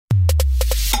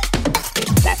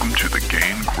Welcome to the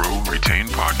Gain, Grow, Retain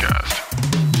podcast.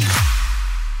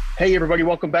 Hey, everybody.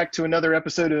 Welcome back to another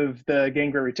episode of the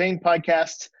Gain, Grow, Retain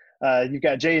podcast. You've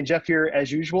got Jay and Jeff here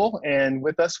as usual. And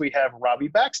with us, we have Robbie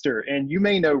Baxter. And you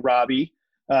may know Robbie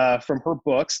from her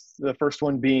books, the first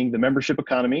one being The Membership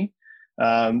Economy,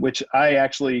 which I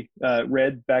actually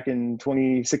read back in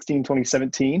 2016,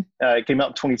 2017. It came out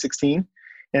in 2016.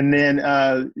 And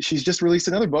then she's just released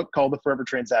another book called The Forever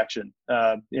Transaction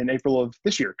in April of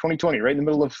this year, 2020, right in the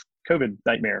middle of COVID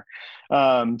nightmare.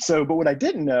 But what I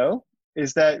didn't know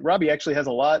is that Robbie actually has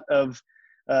a lot of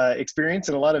experience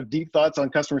and a lot of deep thoughts on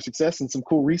customer success and some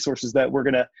cool resources that we're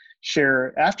going to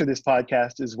share after this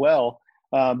podcast as well.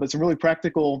 But some really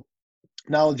practical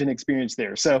knowledge and experience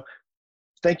there. So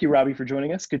thank you, Robbie, for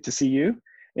joining us. Good to see you.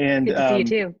 And good to see you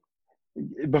too.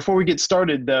 Before we get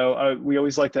started, though, we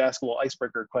always like to ask a little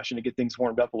icebreaker question to get things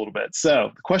warmed up a little bit.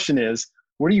 So the question is,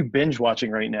 what are you binge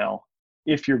watching right now,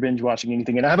 if you're binge watching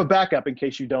anything? And I have a backup in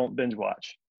case you don't binge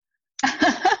watch.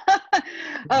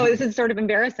 Oh, this is sort of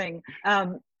embarrassing.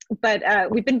 But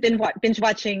we've been binge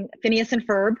watching Phineas and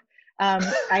Ferb.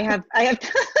 I have,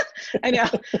 I know,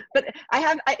 but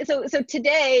so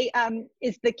today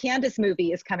is the Candace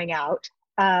movie is coming out.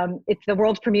 It's the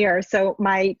world premiere. So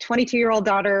my 22-year-old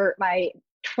daughter, my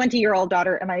 20-year-old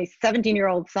daughter, and my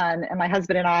 17-year-old son, and my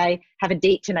husband and I have a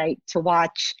date tonight to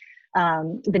watch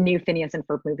the new Phineas and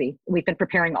Ferb movie. We've been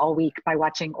preparing all week by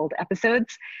watching old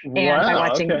episodes and by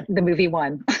watching the movie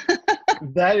one.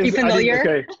 That is, you familiar?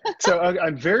 Okay. So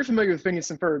I'm very familiar with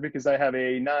Phineas and Ferb because I have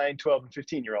a 9, 12, and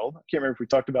 15-year-old. I can't remember if we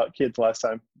talked about kids last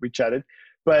time we chatted,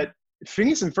 but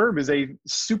Phineas and Ferb is a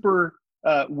super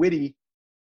witty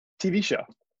TV show.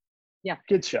 Yeah.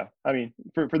 Kids show. I mean,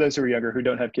 for those who are younger who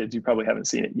don't have kids, you probably haven't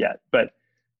seen it yet, but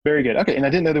very good. Okay. And I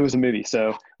didn't know there was a movie.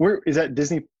 So where is that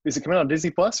Disney? Is it coming out on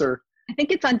Disney Plus or? I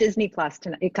think it's on Disney Plus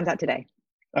tonight. It comes out today.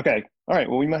 Okay. All right.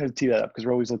 Well, we might have to tee that up because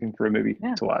we're always looking for a movie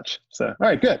to watch. So, all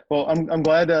right, good. Well, I'm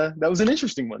glad that was an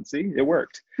interesting one. See, it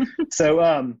worked. So,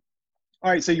 all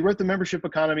right. So you wrote The Membership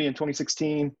Economy in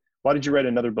 2016. Why did you write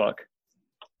another book?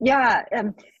 Yeah,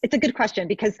 it's a good question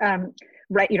because,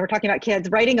 right, we're talking about kids.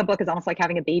 Writing a book is almost like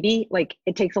having a baby. Like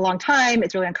it takes a long time.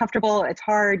 It's really uncomfortable. It's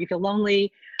hard. You feel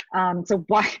lonely. So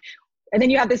why? And then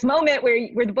you have this moment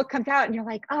where the book comes out and you're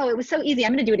like, oh, it was so easy.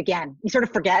 I'm going to do it again. You sort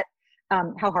of forget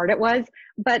how hard it was.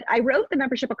 But I wrote The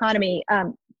Membership Economy,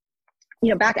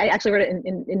 back, I actually wrote it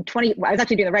I was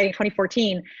actually doing the writing in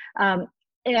 2014.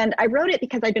 And I wrote it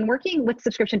because I'd been working with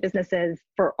subscription businesses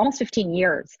for almost 15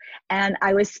 years. And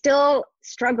I was still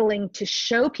struggling to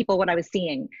show people what I was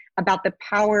seeing about the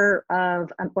power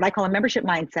of what I call a membership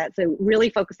mindset. So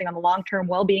really focusing on the long-term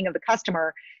well-being of the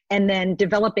customer and then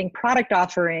developing product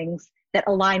offerings that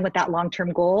align with that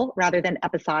long-term goal rather than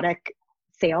episodic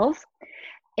sales.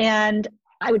 And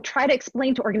I would try to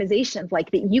explain to organizations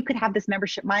like that you could have this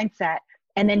membership mindset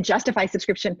and then justify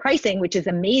subscription pricing, which is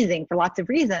amazing for lots of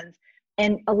reasons.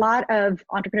 And a lot of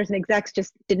entrepreneurs and execs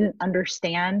just didn't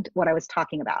understand what I was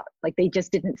talking about. Like they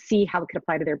just didn't see how it could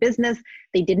apply to their business.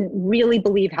 They didn't really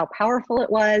believe how powerful it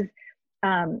was.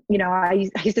 I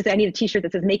used to say I need a t-shirt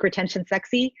that says make retention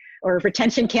sexy or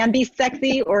retention can be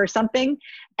sexy or something.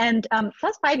 And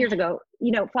plus 5 years ago,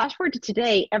 flash forward to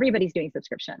today, everybody's doing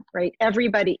subscription, right?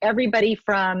 Everybody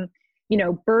from,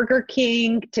 Burger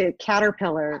King to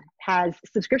Caterpillar has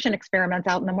subscription experiments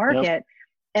out in the market. Yep.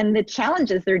 And the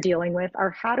challenges they're dealing with are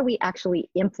how do we actually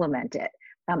implement it?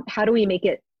 How do we make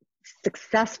it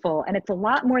successful? And it's a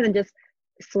lot more than just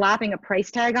slapping a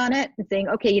price tag on it and saying,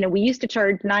 okay, we used to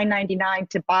charge $9.99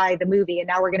 to buy the movie, and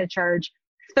now we're going to charge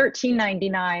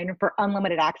 $13.99 for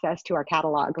unlimited access to our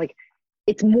catalog. Like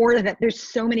it's more than that. There's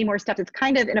so many more steps. It's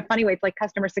kind of in a funny way, it's like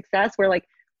customer success, where like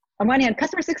on one hand,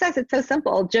 customer success, it's so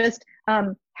simple. Just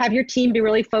have your team be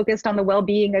really focused on the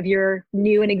well-being of your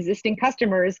new and existing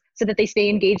customers so that they stay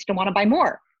engaged and want to buy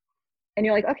more. And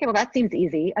you're like, okay, well, that seems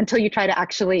easy until you try to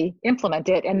actually implement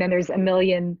it. And then there's a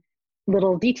million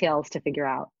little details to figure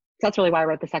out. So that's really why I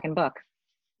wrote the second book.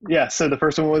 Yeah. So the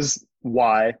first one was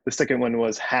why. The second one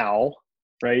was how,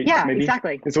 right? Yeah, Maybe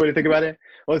exactly. That's the way to think about it.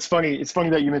 Well, it's funny. It's funny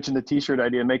that you mentioned the t-shirt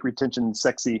idea, make retention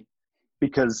sexy,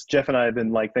 because Jeff and I have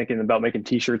been like thinking about making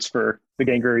t-shirts for the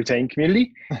Gain, Grow, Retain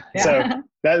community. Yeah. So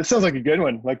that sounds like a good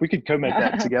one. Like we could co-make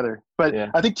that together. But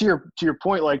I think to your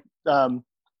point, like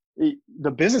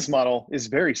the business model is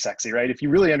very sexy, right? If you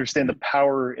really understand the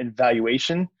power and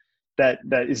valuation that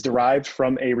is derived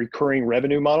from a recurring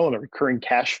revenue model and a recurring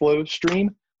cash flow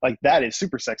stream, like that is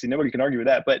super sexy. Nobody can argue with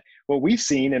that. But what we've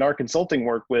seen in our consulting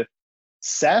work with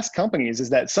SaaS companies is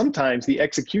that sometimes the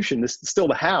execution, still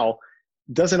the how,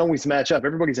 doesn't always match up.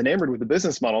 Everybody's enamored with the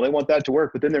business model. They want that to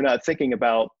work, but then they're not thinking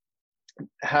about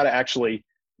how to actually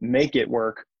make it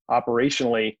work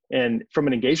operationally and from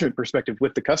an engagement perspective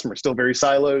with the customer, still very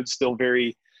siloed, still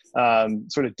very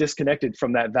sort of disconnected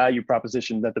from that value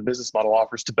proposition that the business model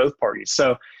offers to both parties.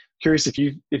 So curious if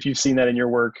you've seen that in your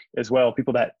work as well,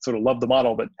 people that sort of love the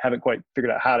model but haven't quite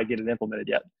figured out how to get it implemented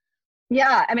yet.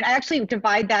 Yeah, I mean, I actually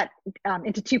divide that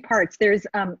into two parts. There's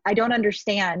I don't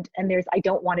understand, and there's I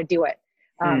don't want to do it.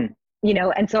 You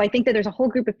know, and so I think that there's a whole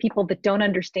group of people that don't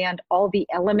understand all the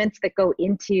elements that go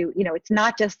into, you know, it's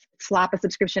not just slap a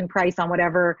subscription price on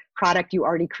whatever product you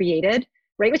already created,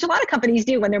 right? Which a lot of companies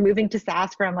do when they're moving to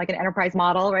SaaS from like an enterprise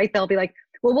model, right? They'll be like,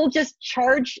 well, we'll just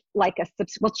charge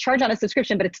we'll charge on a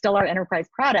subscription, but it's still our enterprise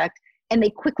product. And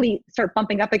they quickly start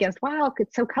bumping up against, wow,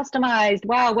 it's so customized.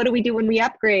 Wow, what do we do when we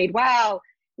upgrade? Wow,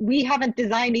 we haven't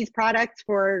designed these products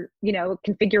for, you know,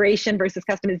 configuration versus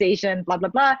customization, blah, blah,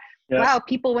 blah. Yeah. Wow,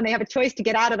 people, when they have a choice to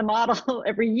get out of the model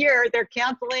every year, they're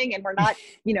canceling and we're not,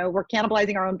 you know, we're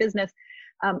cannibalizing our own business.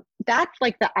 That's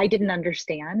like the I didn't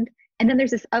understand. And then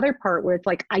there's this other part where it's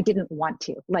like, I didn't want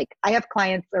to. Like I have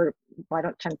clients, or well, I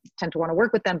don't tend to want to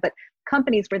work with them, but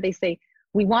companies where they say,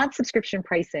 we want subscription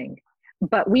pricing,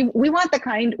 but we want the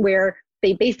kind where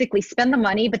they basically spend the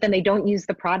money, but then they don't use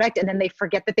the product and then they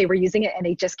forget that they were using it and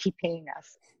they just keep paying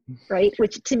us, right?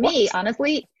 Which to me,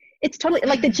 honestly, it's totally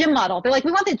like the gym model. They're like,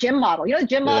 we want the gym model. You know, the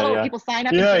gym model, people sign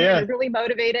up and they're really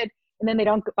motivated and then they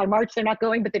don't, by March, they're not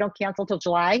going, but they don't cancel till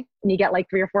July. And you get like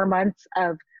 3 or 4 months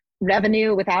of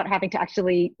revenue without having to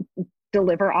actually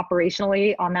deliver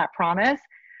operationally on that promise.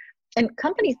 And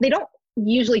companies, they don't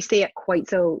usually say it quite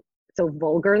so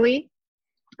vulgarly,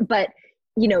 but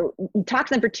you know, you talk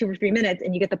to them for 2 or 3 minutes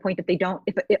and you get the point that they don't,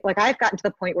 like I've gotten to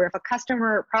the point where if a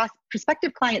customer,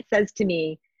 prospective client says to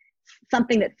me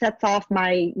something that sets off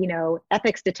my, you know,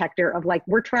 ethics detector of like,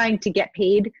 we're trying to get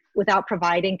paid without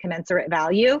providing commensurate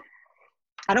value,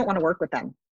 I don't want to work with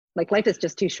them. Like life is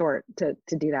just too short to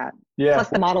do that. Yeah. Plus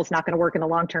the model's not going to work in the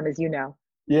long term, as you know.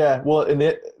 Yeah. Well, and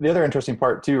the other interesting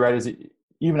part too, right, is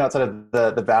even outside of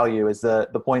the value is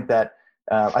the point that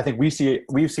I think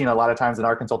we've seen a lot of times in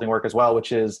our consulting work as well,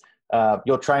 which is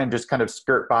you'll try and just kind of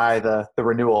skirt by the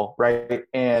renewal, right?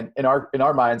 And in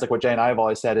our minds, like what Jay and I have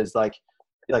always said is like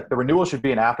the renewal should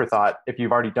be an afterthought if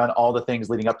you've already done all the things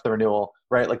leading up to the renewal,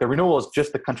 right? Like the renewal is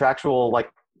just the contractual like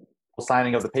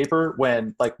signing of the paper,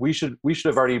 when like we should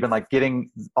have already been like getting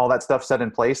all that stuff set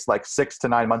in place like 6 to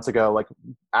 9 months ago, like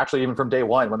actually even from day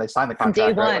one when they signed the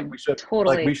contract. Day right? one,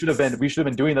 like we should have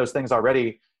been doing those things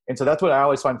already. And so that's what I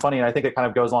always find funny. And I think it kind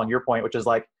of goes along your point, which is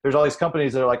like, there's all these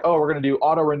companies that are like, oh, we're going to do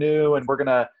auto renew and we're going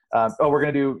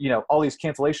to do, you know, all these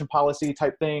cancellation policy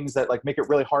type things that like make it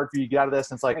really hard for you to get out of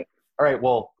this. And it's like, right. All right,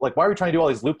 well, like, why are we trying to do all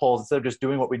these loopholes instead of just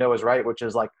doing what we know is right, which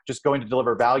is like just going to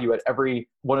deliver value at every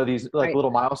one of these like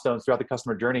little milestones throughout the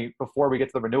customer journey before we get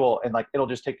to the renewal, and like it'll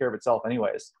just take care of itself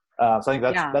anyways. So I think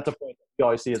that's a point that you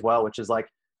always see as well, which is like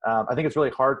I think it's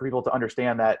really hard for people to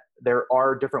understand that there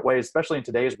are different ways, especially in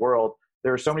today's world.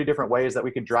 There are so many different ways that we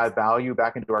can drive value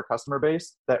back into our customer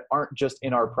base that aren't just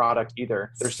in our product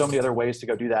either. There's so many other ways to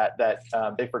go do that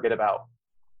they forget about.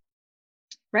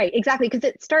 Right, exactly. Because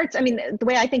it starts, I mean, the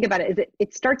way I think about it is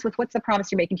it starts with what's the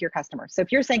promise you're making to your customer. So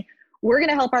if you're saying, we're going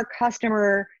to help our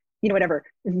customer, you know, whatever,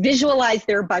 visualize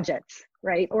their budgets,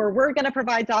 right? Or we're going to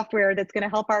provide software that's going to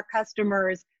help our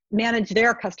customers manage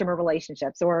their customer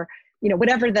relationships, or, you know,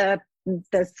 whatever the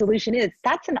solution is,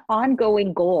 that's an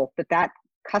ongoing goal that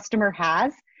customer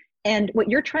has. And what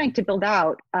you're trying to build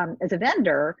out as a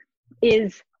vendor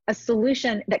is a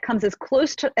solution that comes as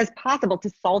close to as possible to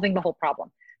solving the whole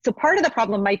problem. So part of the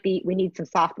problem might be we need some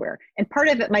software, and part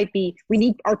of it might be we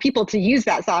need our people to use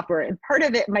that software, and part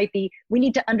of it might be we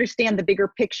need to understand the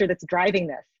bigger picture that's driving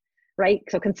this, right?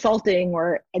 So consulting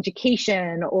or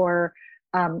education or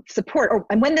support,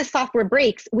 and when this software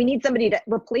breaks, we need somebody to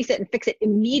replace it and fix it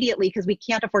immediately because we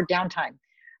can't afford downtime,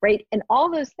 right? And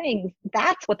all those things,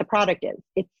 that's what the product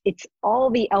is. It's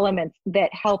all the elements that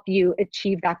help you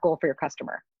achieve that goal for your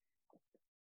customer.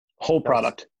 Whole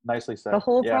product. Nicely said. The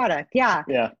whole product. Yeah.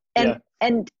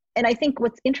 And I think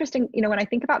what's interesting, you know, when I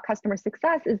think about customer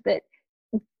success is that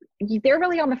they're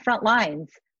really on the front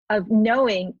lines of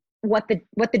knowing what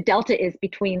the delta is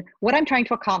between what I'm trying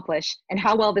to accomplish and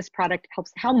how well this product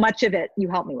helps, how much of it you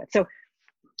help me with. So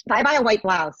if I buy a white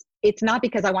blouse, it's not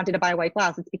because I wanted to buy a white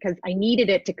blouse. It's because I needed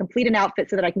it to complete an outfit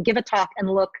so that I can give a talk and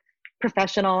look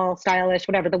professional, stylish,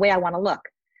 whatever, the way I want to look.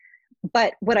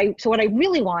 But what I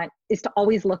really want is to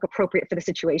always look appropriate for the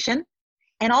situation.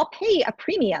 And I'll pay a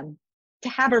premium to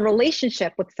have a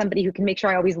relationship with somebody who can make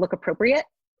sure I always look appropriate.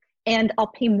 And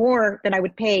I'll pay more than I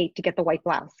would pay to get the white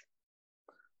blouse,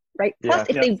 right? Plus,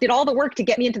 if they did all the work to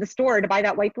get me into the store to buy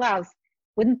that white blouse,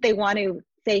 wouldn't they want to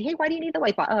say, hey, why do you need the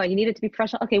whiteboard? Oh, you need it to be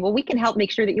professional. Okay, well, we can help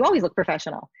make sure that you always look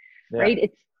professional,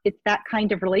 right? It's that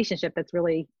kind of relationship that's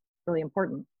really, really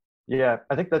important. Yeah,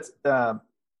 I think that's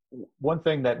one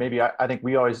thing that maybe I think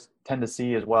we always tend to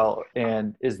see as well,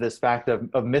 and is this fact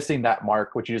of missing that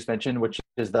mark, which you just mentioned, which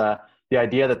is the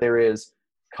idea that there is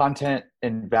content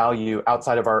and value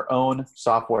outside of our own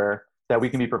software that we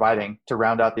can be providing to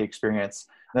round out the experience.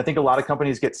 And I think a lot of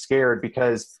companies get scared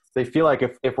because they feel like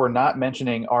if we're not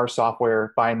mentioning our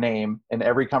software by name in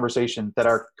every conversation, that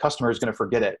our customer is going to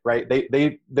forget it, right?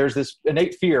 There's this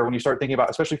innate fear when you start thinking about,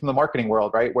 especially from the marketing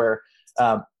world, right? Where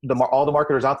all the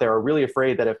marketers out there are really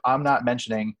afraid that if I'm not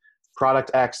mentioning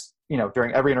product X,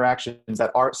 during every interaction,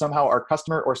 that somehow our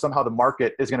customer or somehow the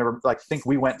market is going to think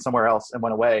we went somewhere else and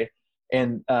went away.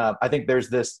 And I think there's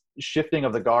this shifting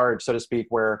of the guard, so to speak,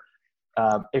 where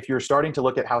if you're starting to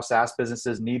look at how SaaS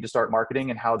businesses need to start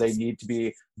marketing and how they need to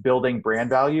be building brand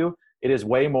value, it is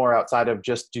way more outside of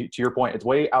just, to your point, it's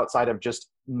way outside of just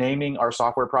naming our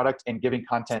software product and giving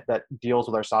content that deals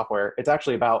with our software. It's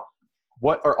actually about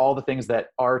what are all the things that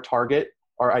our target,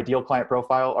 our ideal client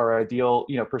profile, our ideal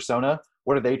persona,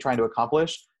 what are they trying to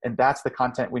accomplish? And that's the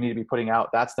content we need to be putting out.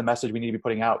 That's the message we need to be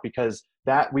putting out, because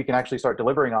that we can actually start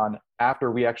delivering on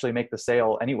after we actually make the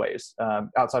sale anyways,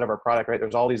 outside of our product, right?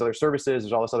 There's all these other services,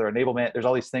 there's all this other enablement, there's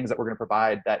all these things that we're going to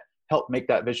provide that help make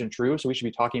that vision true. So we should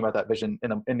be talking about that vision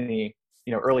in the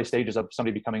early stages of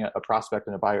somebody becoming a prospect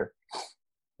and a buyer.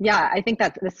 Yeah, I think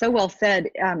that's so well said,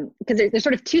 because there's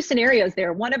sort of two scenarios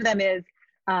there. One of them is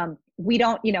we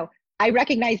don't, I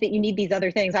recognize that you need these other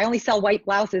things. I only sell white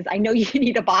blouses. I know you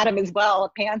need a bottom as well,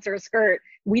 a pants or a skirt.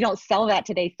 We don't sell that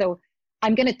today. So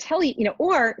I'm going to tell you,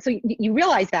 so you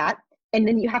realize that, and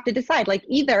then you have to decide,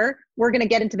 either we're going to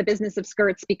get into the business of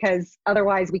skirts because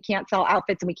otherwise we can't sell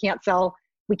outfits, and we can't sell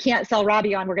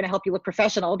Robbie on, we're going to help you look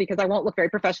professional, because I won't look very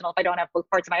professional if I don't have both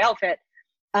parts of my outfit.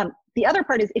 The other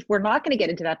part is, if we're not going to get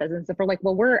into that business, if we're like,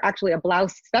 well, we're actually a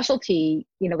blouse specialty,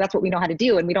 that's what we know how to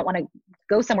do, and we don't want to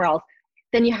go somewhere else,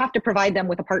 then you have to provide them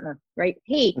with a partner, right?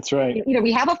 Hey, that's right.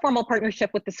 We have a formal partnership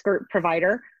with the skirt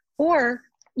provider, or,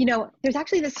 there's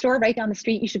actually this store right down the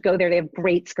street. You should go there. They have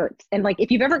great skirts. And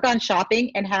if you've ever gone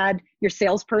shopping and had your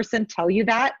salesperson tell you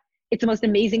that, it's the most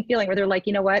amazing feeling, where they're like,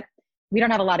 you know what? We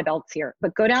don't have a lot of belts here,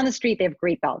 but go down the street. They have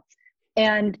great belts.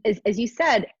 And as you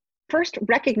said, first,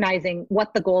 recognizing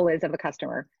what the goal is of the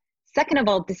customer. Second of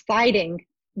all, deciding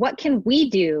what can we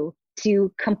do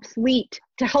to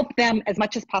help them as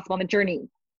much as possible on the journey.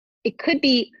 It could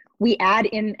be we add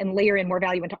in and layer in more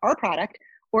value into our product,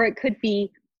 or it could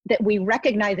be that we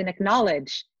recognize and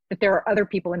acknowledge that there are other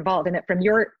people involved, and that from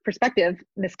your perspective,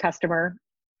 Miss Customer,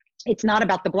 it's not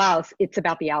about the blouse, it's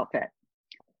about the outfit.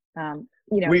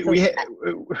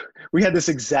 We had this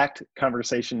exact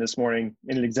conversation this morning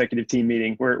in an executive team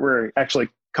meeting. We're actually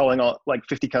calling all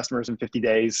 50 customers in 50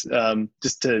 days,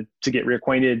 just to get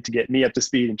reacquainted, to get me up to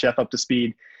speed and Jeff up to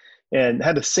speed, and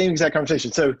had the same exact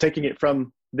conversation. So taking it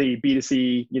from the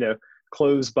B2C,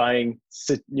 clothes buying,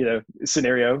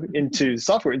 scenario into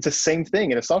software, it's the same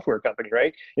thing in a software company,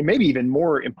 right? And maybe even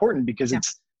more important, because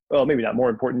maybe not more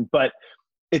important, but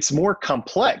it's more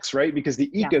complex, right? Because the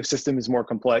ecosystem is more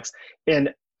complex.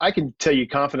 And I can tell you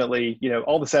confidently,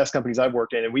 all the SaaS companies I've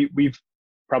worked in, and we've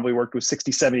probably worked with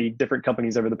 60, 70 different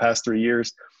companies over the past 3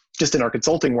 years, just in our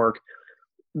consulting work,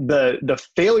 the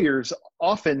failures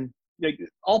often,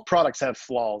 all products have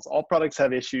flaws. All products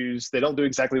have issues. They don't do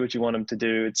exactly what you want them to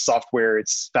do. It's software.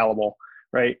 It's fallible,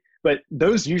 right? But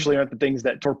those usually aren't the things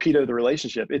that torpedo the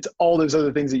relationship. It's all those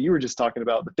other things that you were just talking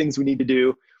about, the things we need to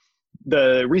do,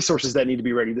 the resources that need to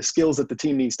be ready, the skills that the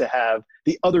team needs to have,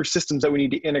 the other systems that we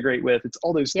need to integrate with. It's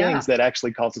all those things that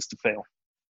actually cause us to fail.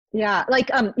 Yeah.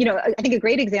 I think a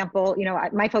great example,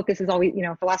 my focus is always,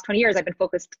 for the last 20 years, I've been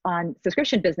focused on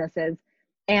subscription businesses.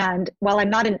 And while I'm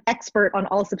not an expert on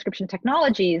all subscription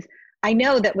technologies, I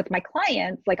know that with my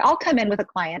clients, I'll come in with a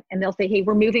client and they'll say, hey,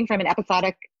 we're moving from an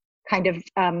episodic kind of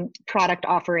product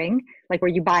offering, where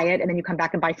you buy it and then you come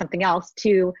back and buy something else,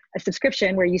 to a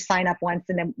subscription where you sign up once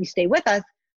and then you stay with us.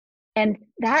 And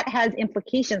that has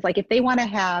implications. If they want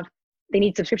to they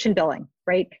need subscription billing,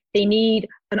 right? They need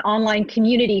an online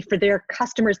community for their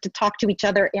customers to talk to each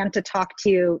other and to talk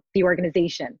to the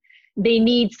organization. They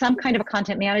need some kind of a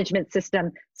content management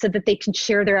system so that they can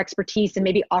share their expertise and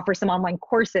maybe offer some online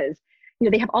courses.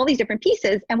 They have all these different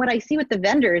pieces. And what I see with the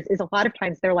vendors is, a lot of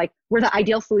times they're like, we're the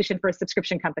ideal solution for a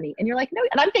subscription company. And you're like, no.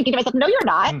 And I'm thinking to myself, no, you're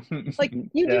not.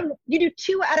 You do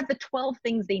 2 out of the 12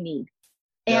 things they need.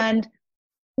 Yep. And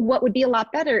what would be a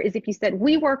lot better is if you said,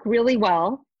 we work really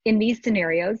well in these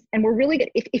scenarios, and we're really good.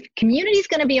 If community is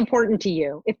going to be important to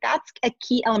you, if that's a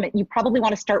key element, you probably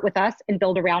want to start with us and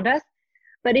build around us.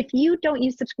 But if you don't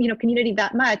use, community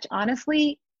that much,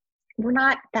 honestly, we're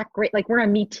not that great. Like, we're a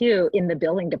me too in the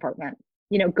billing department.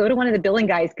 Go to one of the billing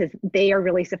guys because they are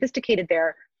really sophisticated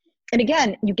there. And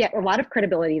again, you get a lot of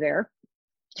credibility there.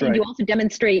 That's and right. you also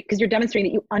demonstrate, because you're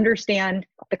demonstrating that you understand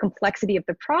the complexity of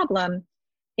the problem.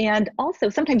 And also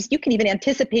sometimes you can even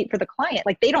anticipate for the client,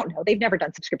 like they don't know, they've never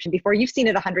done subscription before. You've seen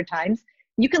it 100 times.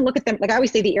 You can look at them. Like I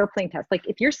always say, the airplane test, like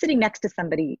if you're sitting next to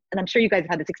somebody, and I'm sure you guys have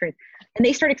had this experience, and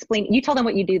they start explaining, you tell them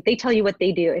what you do, they tell you what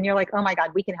they do. And you're like, oh my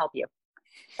God, we can help you.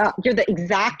 You're the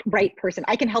exact right person.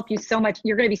 I can help you so much.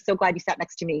 You're going to be so glad you sat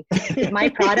next to me. My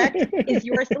product is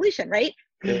your solution, right?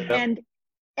 Yeah.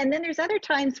 And then there's other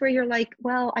times where you're like,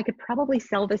 well, I could probably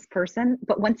sell this person,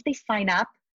 but once they sign up,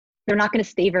 they're not going to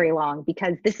stay very long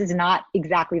because this is not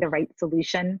exactly the right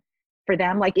solution for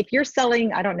them. Like if you're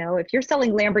selling, I don't know, if you're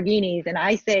selling Lamborghinis and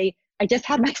I say, I just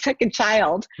had my second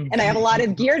child and I have a lot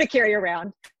of gear to carry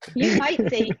around, you might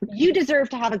say, you deserve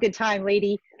to have a good time,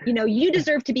 lady. You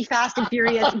deserve to be fast and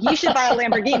furious. You should buy a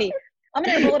Lamborghini. I'm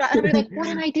going to roll it out. I'm going to be like, what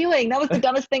am I doing? That was the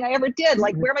dumbest thing I ever did.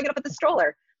 Like, where am I going to put the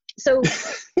stroller? So,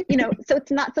 so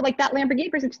it's not, so like that Lamborghini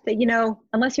person should say,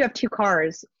 unless you have 2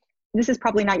 cars, this is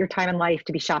probably not your time in life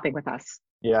to be shopping with us.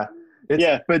 Yeah.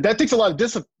 But that takes a lot of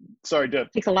discipline. Sorry, Deb.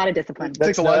 It takes a lot of discipline. It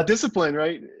takes a lot of discipline,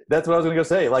 right? That's what I was going to go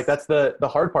say. Like, that's the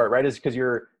hard part, right? Is because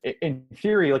you're, in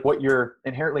theory, like what you're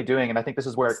inherently doing. And I think this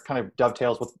is where it kind of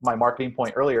dovetails with my marketing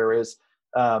point earlier is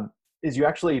you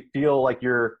actually feel like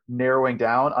you're narrowing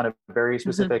down on a very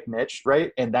specific niche,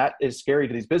 right? And that is scary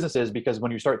to these businesses because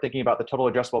when you start thinking about the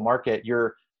total addressable market,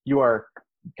 you are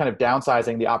kind of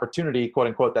downsizing the opportunity, quote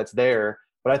unquote, that's there.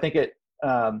 But I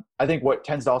think what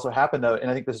tends to also happen though, and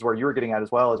I think this is where you were getting at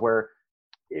as well, is where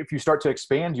if you start to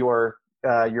expand your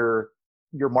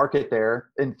market there,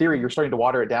 in theory, you're starting to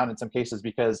water it down in some cases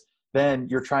because then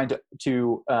you're trying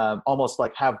to almost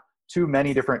like have too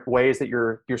many different ways that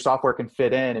your software can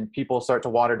fit in, and people start to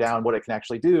water down what it can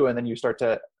actually do. And then you start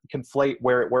to conflate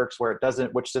where it works, where it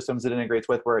doesn't, which systems it integrates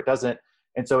with, where it doesn't.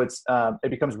 And so it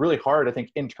becomes really hard, I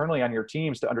think, internally on your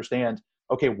teams to understand,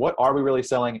 okay, what are we really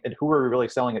selling and who are we really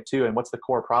selling it to? And what's the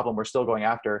core problem we're still going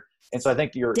after? And so I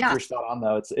think you're spot on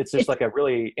though. It's just like a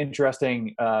really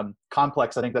interesting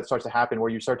complex, I think, that starts to happen where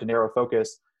you start to narrow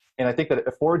focus. And I think that it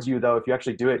affords you though, if you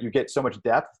actually do it, you get so much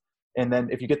depth. And then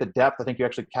if you get the depth, I think you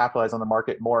actually capitalize on the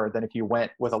market more than if you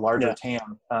went with a larger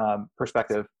TAM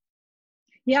perspective.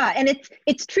 Yeah. And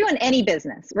it's true in any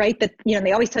business, right? That,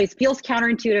 they always tell you it feels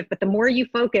counterintuitive, but the more you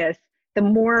focus, the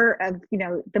more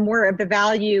of the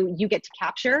value you get to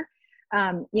capture.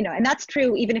 And that's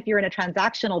true even if you're in a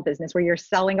transactional business where you're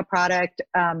selling a product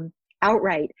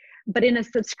outright. But in a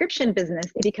subscription business,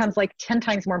 it becomes like 10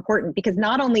 times more important because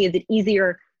not only is it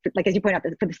easier, like as you point out,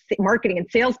 for the marketing and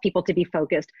salespeople to be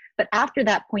focused, but after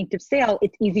that point of sale,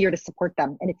 it's easier to support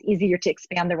them and it's easier to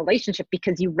expand the relationship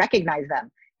because you recognize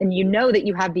them and you know that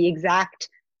you have the exact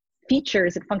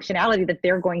features and functionality that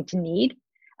they're going to need.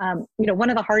 One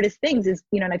of the hardest things is,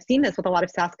 and I've seen this with a lot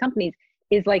of SaaS companies,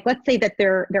 is like, let's say that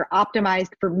they're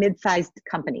optimized for mid-sized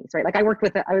companies, right? Like I worked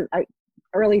with a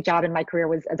early job in my career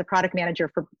was as a product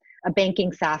manager for a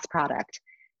banking SaaS product.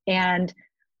 And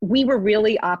we were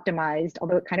really optimized,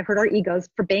 although it kind of hurt our egos,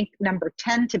 for bank number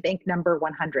 10 to bank number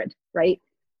 100, right?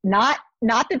 Not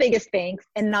the biggest banks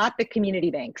and not the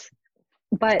community banks,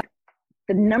 but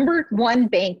the number 1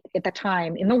 bank at the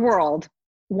time in the world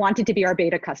wanted to be our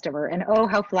beta customer. And oh,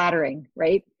 how flattering,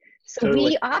 right? So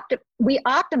totally. we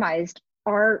optimized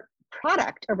our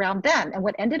product around them. And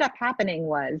what ended up happening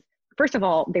was, first of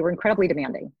all, they were incredibly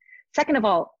demanding. Second of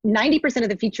all, 90% of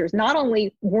the features not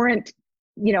only weren't,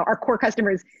 our core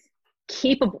customers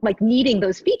capable, like needing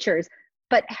those features,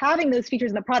 but having those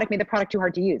features in the product made the product too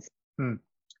hard to use,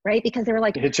 right? Because they were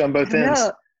like, it hits you on both ends.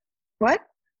 What?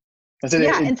 I said,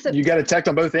 yeah, so you got attacked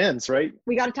on both ends, right?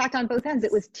 We got attacked on both ends.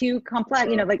 It was too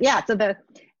complex, So the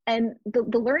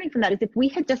learning from that is if we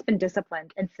had just been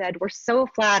disciplined and said, we're so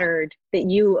flattered that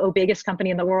you, biggest company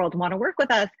in the world, want to work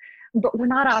with us, but we're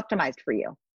not optimized for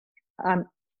you.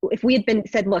 If we had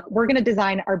said, look, we're going to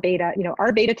design our beta,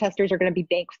 our beta testers are going to be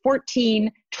bank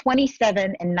 14,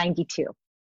 27, and 92,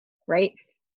 right?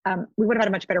 We would have had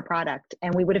a much better product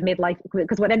and we would have made life,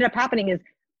 because what ended up happening is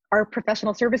our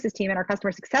professional services team and our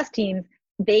customer success teams,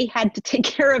 they had to take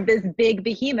care of this big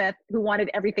behemoth who wanted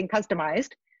everything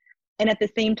customized. And at the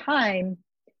same time,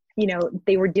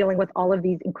 they were dealing with all of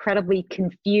these incredibly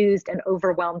confused and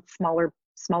overwhelmed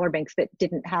smaller banks that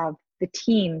didn't have the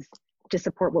teams to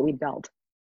support what we built.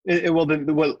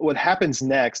 What happens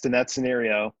next in that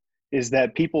scenario is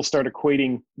that people start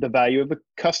equating the value of the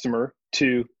customer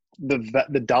to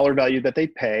the dollar value that they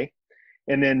pay.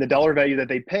 And then the dollar value that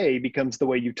they pay becomes the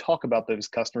way you talk about those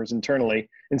customers internally.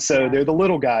 And so Yeah. they're the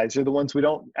little guys. They're the ones we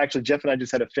don't actually, Jeff and I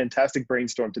just had a fantastic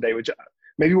brainstorm today, which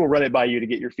maybe we'll run it by you to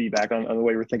get your feedback on the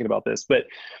way we're thinking about this. But,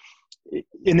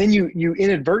 and then you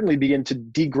inadvertently begin to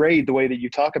degrade the way that you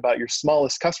talk about your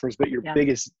smallest customers, but your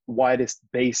biggest, widest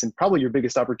base, and probably your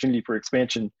biggest opportunity for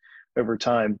expansion over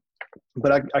time.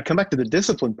 But I come back to the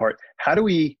discipline part. How do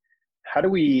we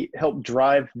help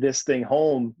drive this thing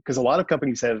home? Because a lot of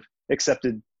companies have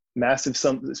accepted massive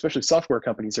especially software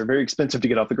companies are very expensive to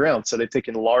get off the ground. So they've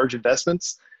taken large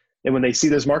investments. And when they see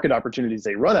those market opportunities,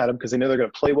 they run at them because they know they're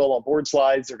going to play well on board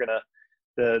slides. They're going to,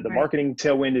 the marketing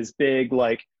tailwind is big.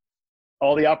 Like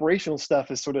all the operational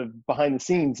stuff is sort of behind the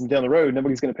scenes and down the road.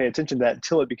 Nobody's going to pay attention to that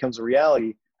until it becomes a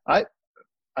reality. I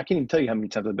can't even tell you how many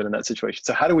times I've been in that situation.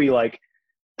 So how do we like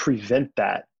prevent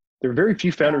that? There are very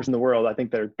few founders in the world, I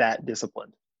think, that are that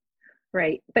disciplined.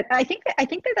 Right. But I think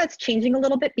that that's changing a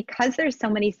little bit because there's so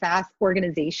many SaaS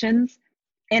organizations.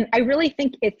 And I really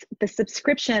think it's the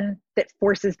subscription that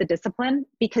forces the discipline,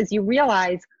 because you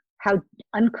realize how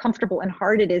uncomfortable and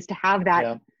hard it is to have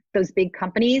that, those big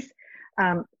companies,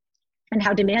 and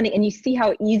how demanding, and you see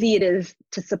how easy it is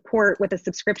to support with a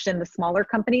subscription, the smaller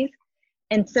companies.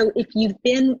 And so if you've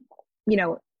been,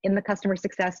 in the customer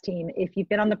success team, if you've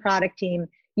been on the product team,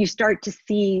 you start to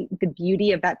see the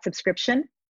beauty of that subscription.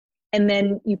 And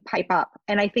then you pipe up.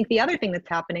 And I think the other thing that's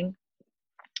happening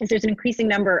is there's an increasing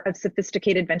number of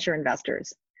sophisticated venture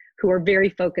investors who are very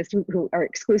focused, who are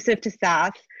exclusive to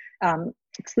SaaS,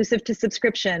 exclusive to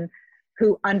subscription,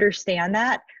 who understand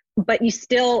that. But you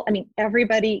still,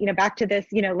 everybody, back to this,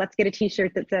 let's get a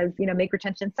t-shirt that says, make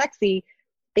retention sexy.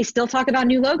 They still talk about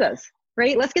new logos,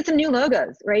 right? Let's get some new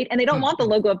logos, right? And they don't want the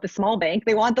logo of the small bank.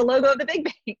 They want the logo of the big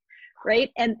bank.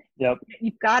 Right. And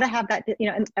you've got to have that,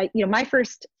 my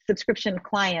first subscription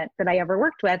client that I ever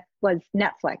worked with was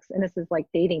Netflix. And this is like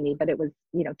dating me, but it was,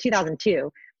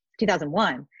 2002,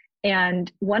 2001.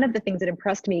 And one of the things that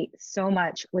impressed me so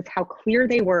much was how clear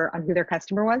they were on who their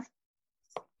customer was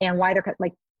and why they're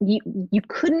like, you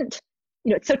couldn't,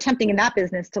 it's so tempting in that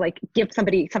business to like give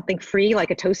somebody something free,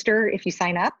 like a toaster, if you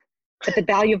sign up, but the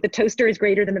value of the toaster is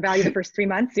greater than the value of the first 3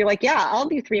 months. You're like, yeah, I'll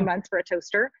do 3 months for a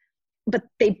toaster. But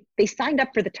they signed up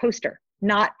for the toaster,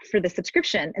 not for the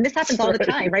subscription. And this happens all the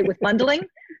time, right? With bundling,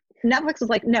 Netflix was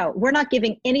like, no, we're not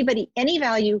giving anybody any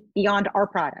value beyond our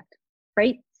product,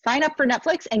 right? Sign up for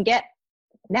Netflix and get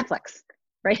Netflix,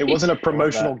 right? It wasn't a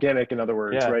promotional gimmick, in other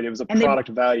words, right? It was a product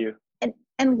value.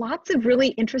 And lots of really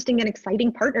interesting and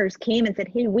exciting partners came and said,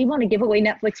 hey, we want to give away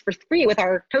Netflix for free with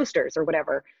our toasters or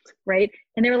whatever, right?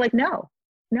 And they were like, no,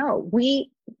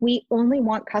 we only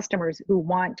want customers who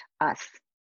want us.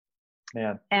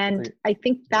 Man, and I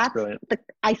think that's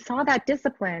I saw that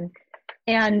discipline,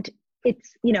 and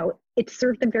it's, it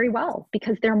served them very well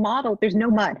because their model, there's no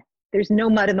mud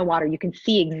in the water. You can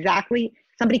see exactly,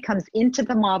 somebody comes into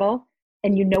the model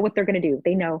and you know what they're going to do.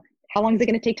 They know how long is it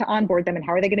going to take to onboard them and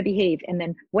how are they going to behave? And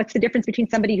then what's the difference between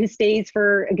somebody who stays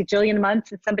for a gajillion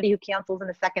months and somebody who cancels in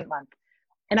the second month?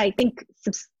 And I think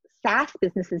SaaS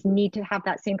businesses need to have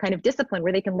that same kind of discipline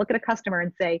where they can look at a customer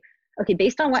and say, okay,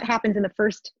 based on what happens in the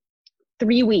first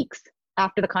 3 weeks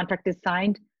after the contract is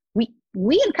signed, we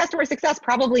in customer success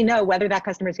probably know whether that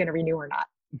customer is going to renew or not,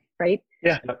 right?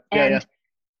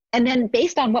 And then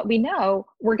based on what we know,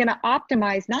 we're going to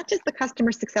optimize not just the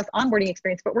customer success onboarding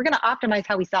experience, but we're going to optimize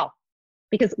how we sell.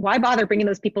 Because why bother bringing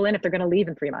those people in if they're going to leave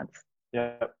in 3 months?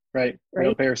 Yeah, right. We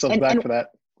don't pay ourselves back for that.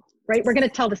 Right. We're going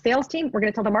to tell the sales team, we're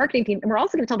going to tell the marketing team, and we're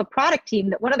also going to tell the product team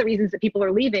that one of the reasons that people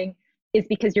are leaving is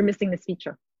because you're missing this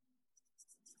feature.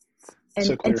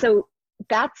 And so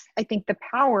that's, I think, the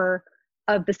power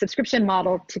of the subscription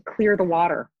model to clear the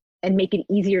water and make it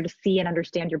easier to see and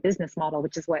understand your business model,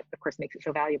 which is what, of course, makes it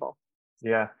so valuable.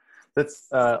 Yeah, that's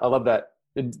I love that.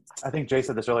 And I think Jay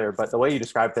said this earlier, but the way you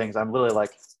describe things, I'm literally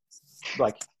like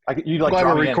you like glad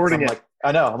draw we're me recording in. it. Like,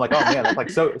 I know. I'm like, oh man, that's like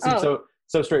so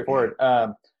straightforward.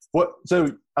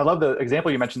 So I love the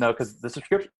example you mentioned though, because the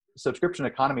subscription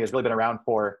economy has really been around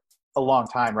for a long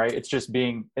time, right? It's just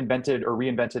being invented or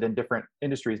reinvented in different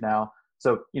industries now.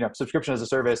 So, subscription as a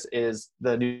service is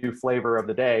the new flavor of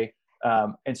the day.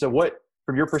 And so what,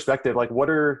 from your perspective, like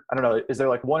is there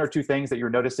like one or two things that you're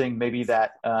noticing maybe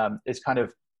that is kind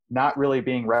of not really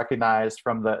being recognized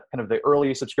from the kind of the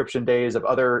early subscription days of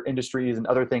other industries and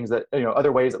other things that,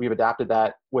 other ways that we've adapted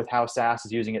that with how SaaS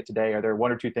is using it today? Are there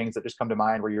one or two things that just come to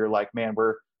mind where you're like, man,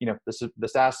 the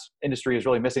SaaS industry is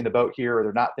really missing the boat here, or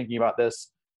they're not thinking about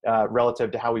this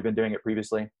relative to how we've been doing it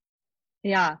previously?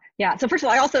 Yeah. Yeah. So first of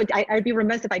all, I'd be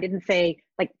remiss if I didn't say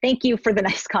like, thank you for the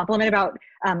nice compliment about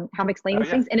how I'm explaining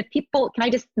these things. And if people, can I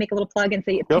just make a little plug and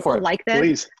say, if people like this,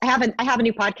 please. I have a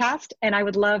new podcast and I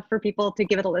would love for people to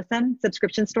give it a listen.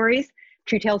 Subscription Stories,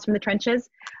 True Tales from the Trenches.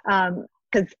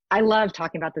 Cause I love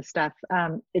talking about this stuff.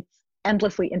 It's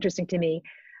endlessly interesting to me.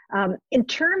 In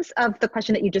terms of the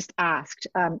question that you just asked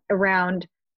around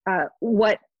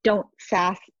what don't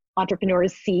SaaS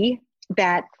entrepreneurs see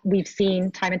that we've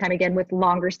seen time and time again with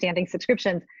longer standing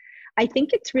subscriptions, I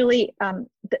think it's really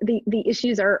the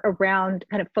issues are around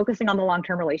kind of focusing on the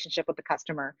long-term relationship with the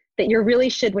customer, that you really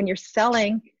should, when you're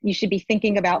selling, you should be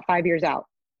thinking about 5 years out,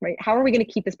 right? How are we going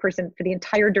to keep this person for the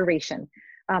entire duration?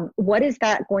 What is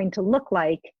that going to look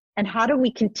like? And how do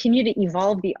we continue to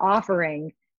evolve the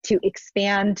offering to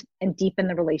expand and deepen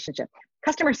the relationship?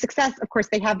 Customer success, of course,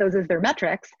 they have those as their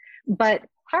metrics, but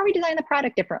how are we designing the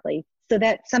product differently so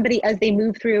that somebody, as they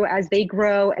move through, as they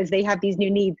grow, as they have these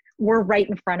new needs, we're right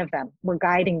in front of them, we're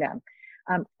guiding them.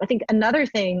 I think another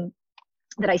thing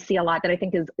that I see a lot that I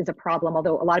think is a problem,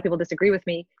 although a lot of people disagree with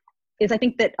me, is I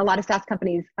think that a lot of SaaS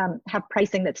companies have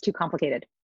pricing that's too complicated.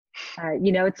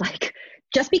 It's like,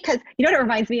 just because, what it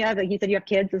reminds me of, like you said, you have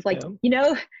kids, is like,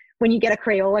 when you get a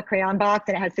Crayola crayon box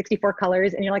and it has 64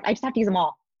 colors and you're like, I just have to use them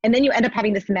all. And then you end up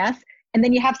having this mess. And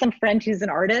then you have some friend who's an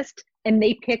artist and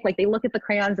they pick, like, they look at the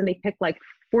crayons and they pick like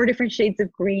 4 different shades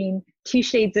of green, 2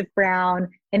 shades of brown,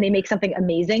 and they make something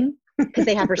amazing because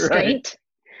they have restraint,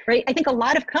 right? I think a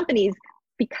lot of companies,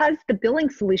 because the billing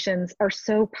solutions are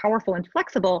so powerful and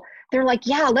flexible, they're like,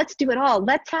 yeah, let's do it all.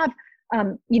 Let's have,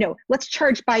 let's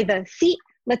charge by the seat.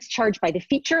 Let's charge by the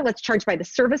feature. Let's charge by the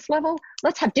service level.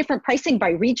 Let's have different pricing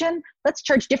by region. Let's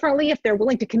charge differently if they're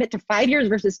willing to commit to 5 years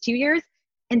versus 2 years.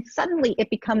 And suddenly it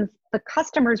becomes the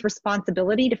customer's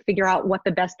responsibility to figure out what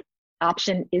the best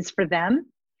option is for them,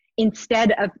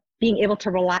 instead of being able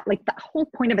to relax. Like, the whole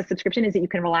point of a subscription is that you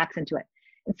can relax into it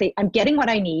and say, I'm getting what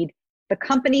I need. The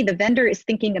company, the vendor is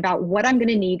thinking about what I'm going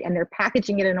to need, and they're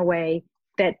packaging it in a way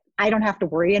that I don't have to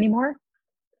worry anymore.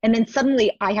 And then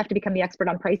suddenly I have to become the expert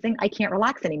on pricing. I can't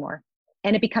relax anymore.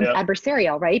 And it becomes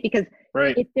adversarial, right? Because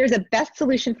if there's a best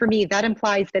solution for me, that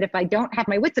implies that if I don't have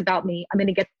my wits about me, I'm going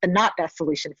to get the not best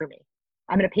solution for me.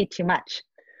 I'm going to pay too much.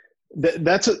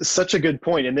 That's such a good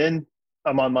point. And then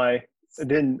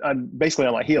I'm basically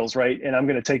on my heels, right? And I'm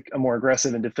going to take a more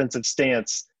aggressive and defensive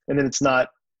stance. And then it's not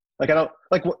like, I don't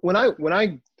like when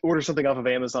I order something off of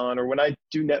Amazon, or when I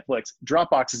do Netflix.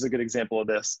 Dropbox is a good example of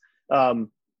this.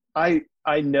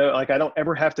 I know, like, I don't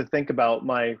ever have to think about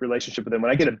my relationship with them.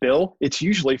 When I get a bill, it's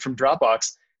usually from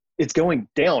Dropbox. It's going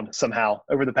down somehow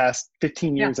over the past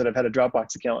 15 years that I've had a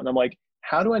Dropbox account. And I'm like,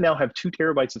 how do I now have 2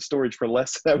 terabytes of storage for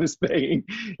less than I was paying,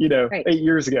 8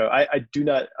 years ago? I do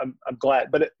not, I'm glad,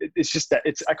 but it's just that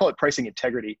I call it pricing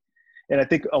integrity. And I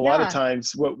think a lot of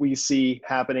times what we see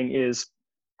happening is,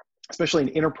 especially in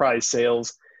enterprise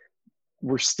sales,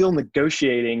 we're still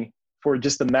negotiating for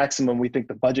just the maximum we think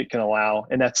the budget can allow.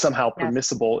 And that's somehow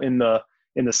permissible in the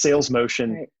sales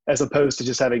motion, as opposed to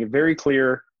just having a very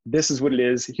clear, this is what it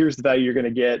is. Here's the value you're going to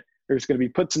get. There's going to be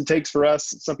puts and takes for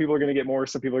us. Some people are going to get more,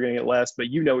 some people are going to get less, but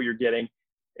you know what you're getting,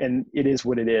 and it is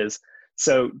what it is.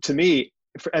 So to me,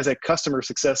 as a customer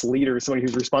success leader, somebody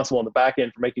who's responsible on the back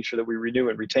end for making sure that we renew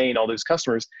and retain all those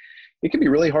customers, it can be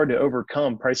really hard to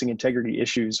overcome pricing integrity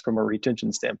issues from a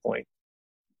retention standpoint.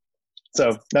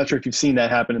 So not sure if you've seen that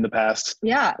happen in the past.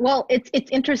 Yeah, well, it's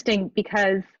interesting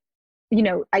because,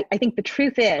 I think the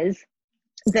truth is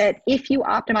that if you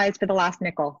optimize for the last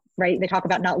nickel, right? They talk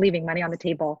about not leaving money on the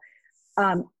table.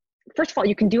 First of all,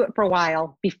 you can do it for a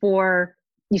while before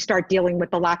you start dealing with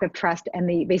the lack of trust and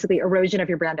the basically erosion of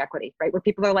your brand equity, right? Where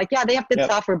people are like, yeah, they have good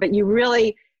software, but you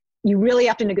really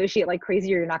have to negotiate like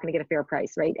crazy or you're not going to get a fair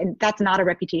price, right? And that's not a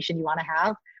reputation you want to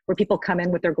have, where people come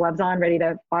in with their gloves on, ready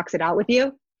to box it out with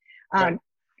you. But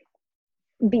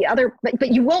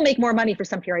you will make more money for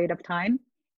some period of time.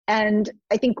 And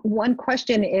I think one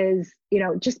question is,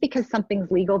 just because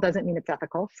something's legal doesn't mean it's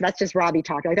ethical. So that's just Robbie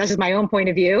talking. Like, that's just my own point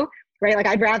of view, right? Like,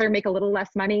 I'd rather make a little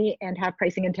less money and have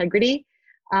pricing integrity.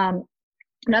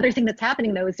 Another thing that's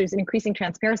happening though, is there's an increasing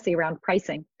transparency around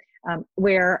pricing,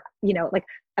 where, like,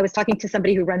 I was talking to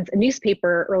somebody who runs a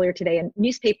newspaper earlier today, and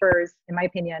newspapers, in my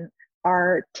opinion,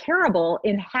 are terrible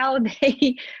in how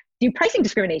they do pricing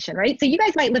discrimination, right? So you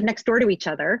guys might live next door to each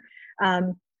other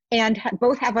and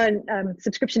both have a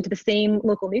subscription to the same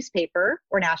local newspaper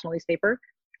or national newspaper,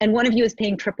 and one of you is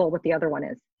paying triple what the other one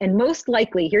is. And most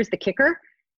likely, here's the kicker,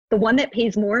 the one that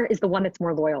pays more is the one that's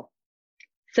more loyal.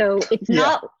 So it's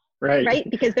not, right?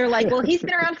 Because they're like, well, he's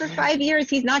been around for 5 years,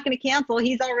 he's not going to cancel,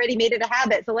 he's already made it a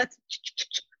habit, so let's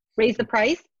raise the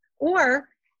price. Or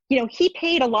he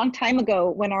paid a long time ago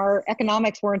when our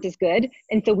economics weren't as good.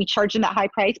 And so we charged him that high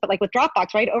price. But like with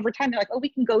Dropbox, right, over time, they're like, oh, we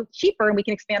can go cheaper and we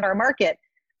can expand our market.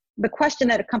 The question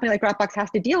that a company like Dropbox has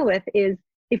to deal with is,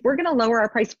 if we're going to lower our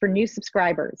price for new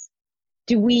subscribers,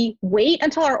 do we wait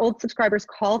until our old subscribers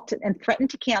call and threaten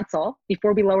to cancel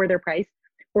before we lower their price?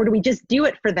 Or do we just do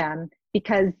it for them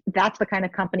because that's the kind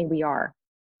of company we are?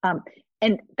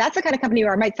 And that's the kind of company we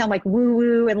are. It might sound like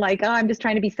woo-woo and like, oh, I'm just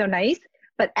trying to be so nice.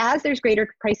 But as there's greater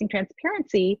pricing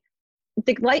transparency,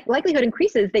 the likelihood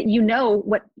increases that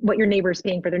what your neighbor is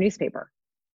paying for their newspaper.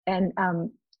 And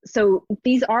so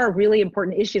these are really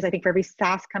important issues, I think, for every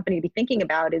SaaS company to be thinking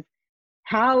about is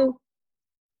how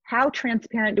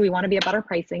transparent do we want to be about our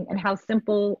pricing and how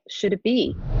simple should it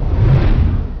be?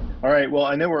 All right. Well,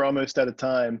 I know we're almost out of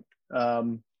time.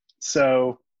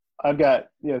 So I've got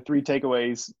 3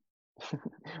 takeaways.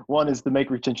 One is the Make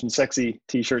Retention Sexy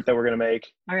t-shirt that we're going to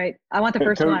make. All right. I want the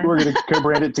first one. We're going to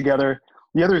co-brand it together.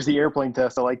 The other is the airplane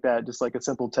test. I like that. Just like a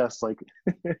simple test, like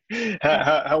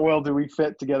how well do we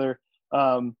fit together?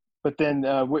 But then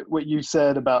what you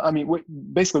said about,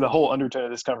 basically the whole undertone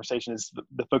of this conversation is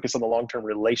the focus on the long-term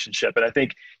relationship. And I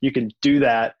think you can do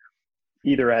that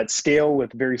either at scale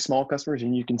with very small customers,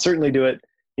 and you can certainly do it,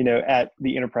 at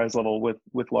the enterprise level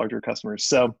with larger customers.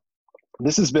 So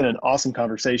this has been an awesome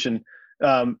conversation.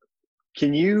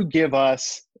 Can you give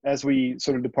us, as we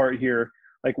sort of depart here,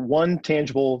 like one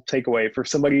tangible takeaway for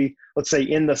somebody, let's say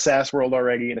in the SaaS world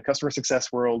already, in a customer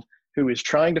success world, who is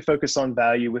trying to focus on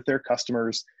value with their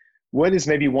customers? What is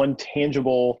maybe one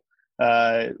tangible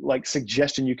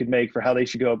suggestion you could make for how they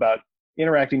should go about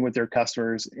interacting with their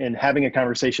customers and having a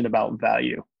conversation about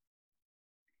value?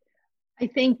 I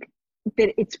think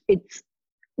that it's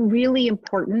really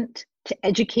important to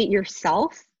educate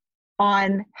yourself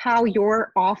on how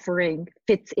your offering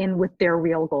fits in with their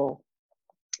real goal.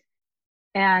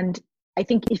 And I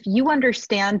think if you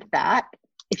understand that,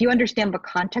 if you understand the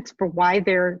context for why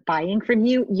they're buying from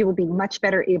you, you will be much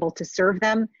better able to serve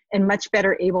them and much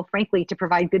better able, frankly, to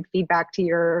provide good feedback to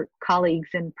your colleagues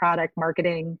in product,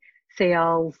 marketing,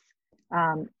 sales.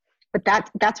 But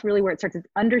that's really where it starts, is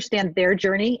understand their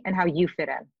journey and how you fit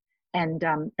in.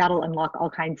 And that'll unlock all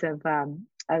kinds of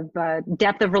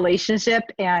depth of relationship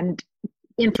and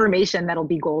information that'll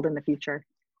be gold in the future.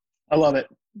 I love it.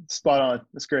 Spot on.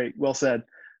 That's great. Well said.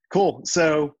 Cool.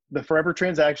 So the Forever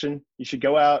Transaction, you should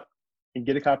go out and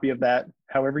get a copy of that,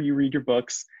 however you read your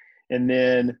books. And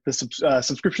then the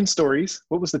subscription stories.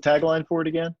 What was the tagline for it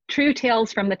again? True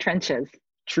Tales from the Trenches.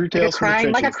 True Tales from the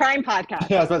Trenches. Like a crime podcast.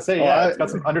 Yeah, I was about to say, it's got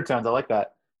some undertones. I like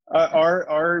that.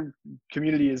 Our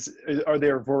community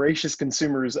are voracious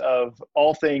consumers of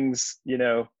all things,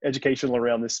 educational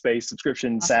around this space,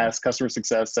 subscription, SaaS, customer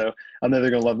success. So I know they're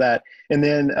going to love that. And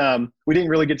then we didn't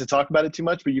really get to talk about it too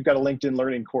much, but you've got a LinkedIn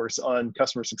learning course on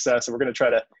customer success. And we're going to try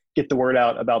to get the word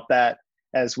out about that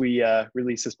as we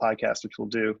release this podcast, which we'll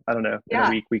do, I don't know, in a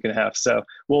week and a half. So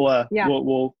we'll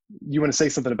you want to say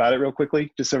something about it real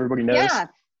quickly, just so everybody knows?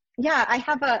 Yeah, I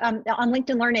have on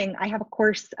LinkedIn Learning, I have a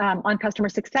course on customer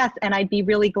success, and I'd be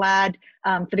really glad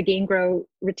for the Gain, Grow,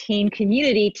 Retain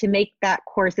community to make that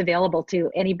course available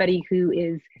to anybody who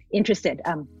is interested.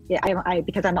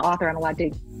 Because I'm the author, I'm allowed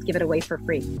to give it away for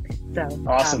free. So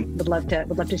awesome. Would love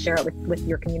to share it with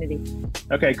your community.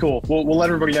 Okay, cool. We'll let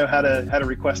everybody know how to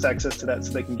request access to that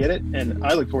so they can get it, and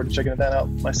I look forward to checking that out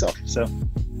myself. So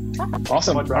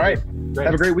awesome. All right. Great.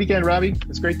 Have a great weekend, Robbie.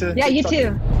 It's great to you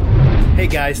too. Hey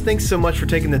guys, thanks so much for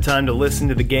taking the time to listen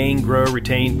to the Gain, Grow,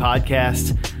 Retain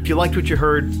podcast. If you liked what you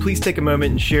heard, please take a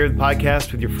moment and share the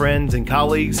podcast with your friends and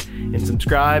colleagues and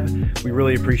subscribe. We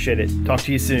really appreciate it. Talk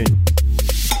to you soon.